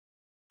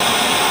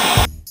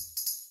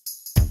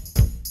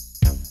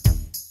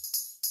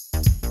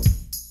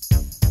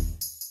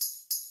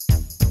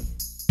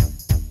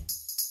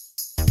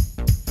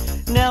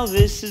Now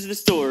this is the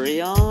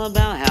story all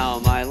about how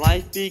my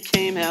life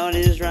became how it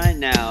is right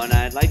now. And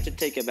I'd like to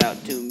take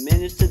about 2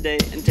 minutes today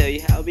and tell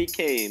you how it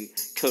became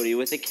Kody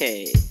with a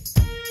K.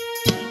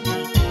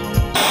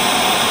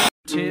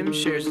 Tim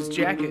shares his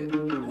jacket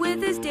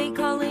with his date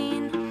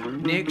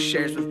Colleen. Nick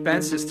shares with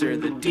Ben's sister,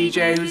 the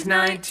DJ who's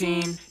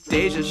 19.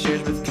 Deja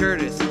shares with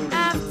Curtis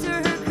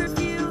After her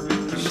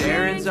curfew,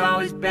 Sharing's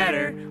always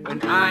better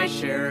when I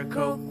share a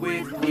Coke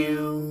with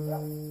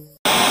you.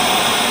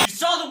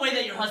 You saw the way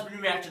that your husband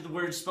reacted to the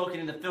words spoken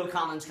in the Phil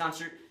Collins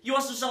concert. You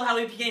also saw how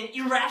he became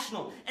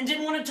irrational and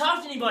didn't want to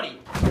talk to anybody.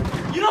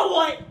 You know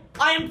what?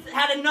 I am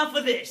had enough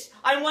of this.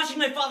 I'm watching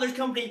my father's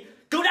company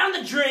go down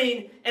the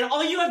drain, and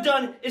all you have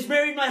done is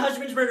married my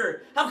husband's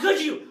murderer. How could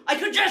you? I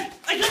couldn't have.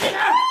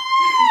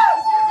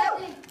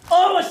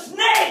 Oh, a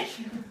snake!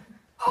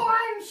 Oh,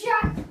 I'm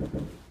shot.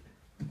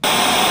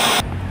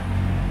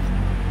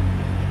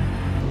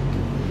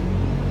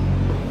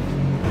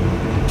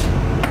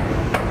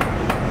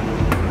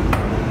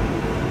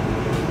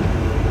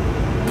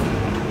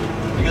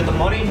 You got the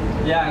money?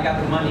 Yeah, I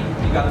got the money.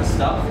 You got the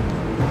stuff?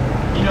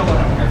 You know what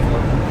I'm here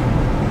for.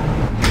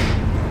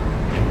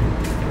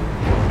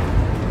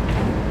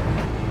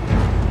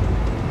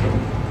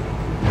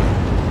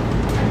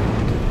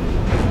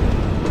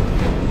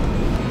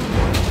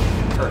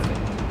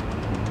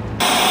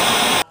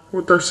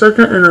 With our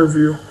second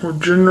interview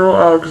with General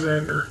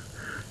Alexander,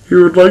 he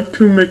would like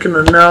to make an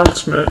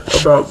announcement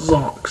about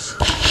zonks.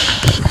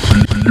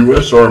 The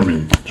U.S.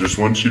 Army just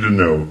wants you to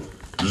know,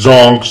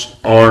 zonks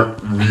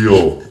aren't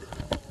real.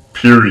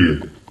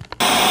 Period.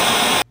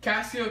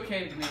 Cassio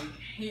came to me.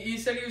 He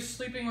said he was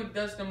sleeping with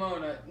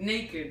Desdemona,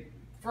 naked,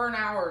 for an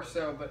hour or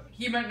so, but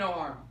he meant no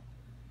harm.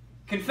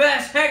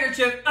 Confess,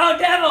 handkerchief. Oh,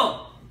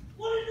 devil!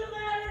 What is the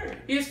matter?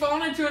 He's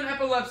fallen into an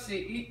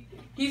epilepsy.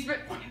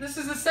 This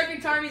is the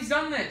second time he's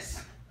done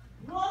this.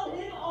 Rub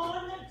him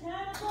on the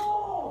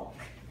tentacle!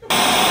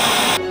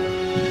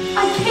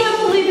 I can't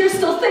believe you're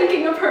still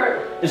thinking of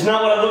her. It's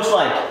not what it looks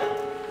like.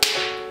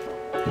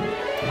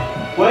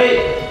 Wait!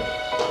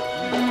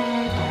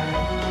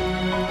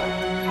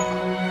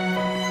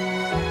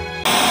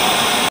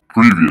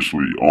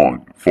 Previously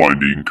on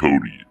Finding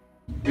Kody.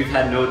 We've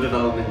had no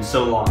development in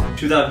so long.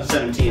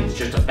 2017 is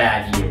just a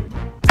bad year.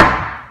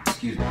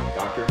 Excuse me,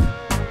 doctor.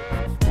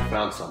 I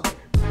found something.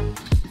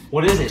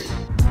 What is it?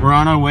 We're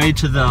on our way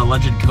to the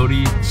alleged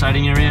Kody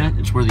sighting area.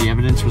 It's where the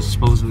evidence was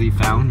supposedly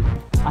found.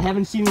 I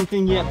haven't seen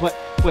anything yet, but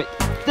wait,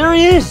 there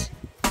he is!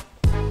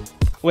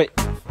 Wait,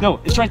 no,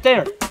 it's right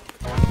there. Take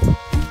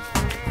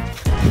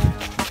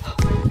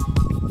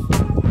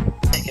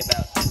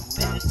about 2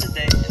 minutes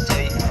today and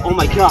tell you how Oh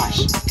my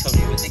gosh.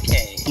 Kody with a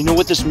K. You know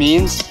what this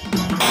means?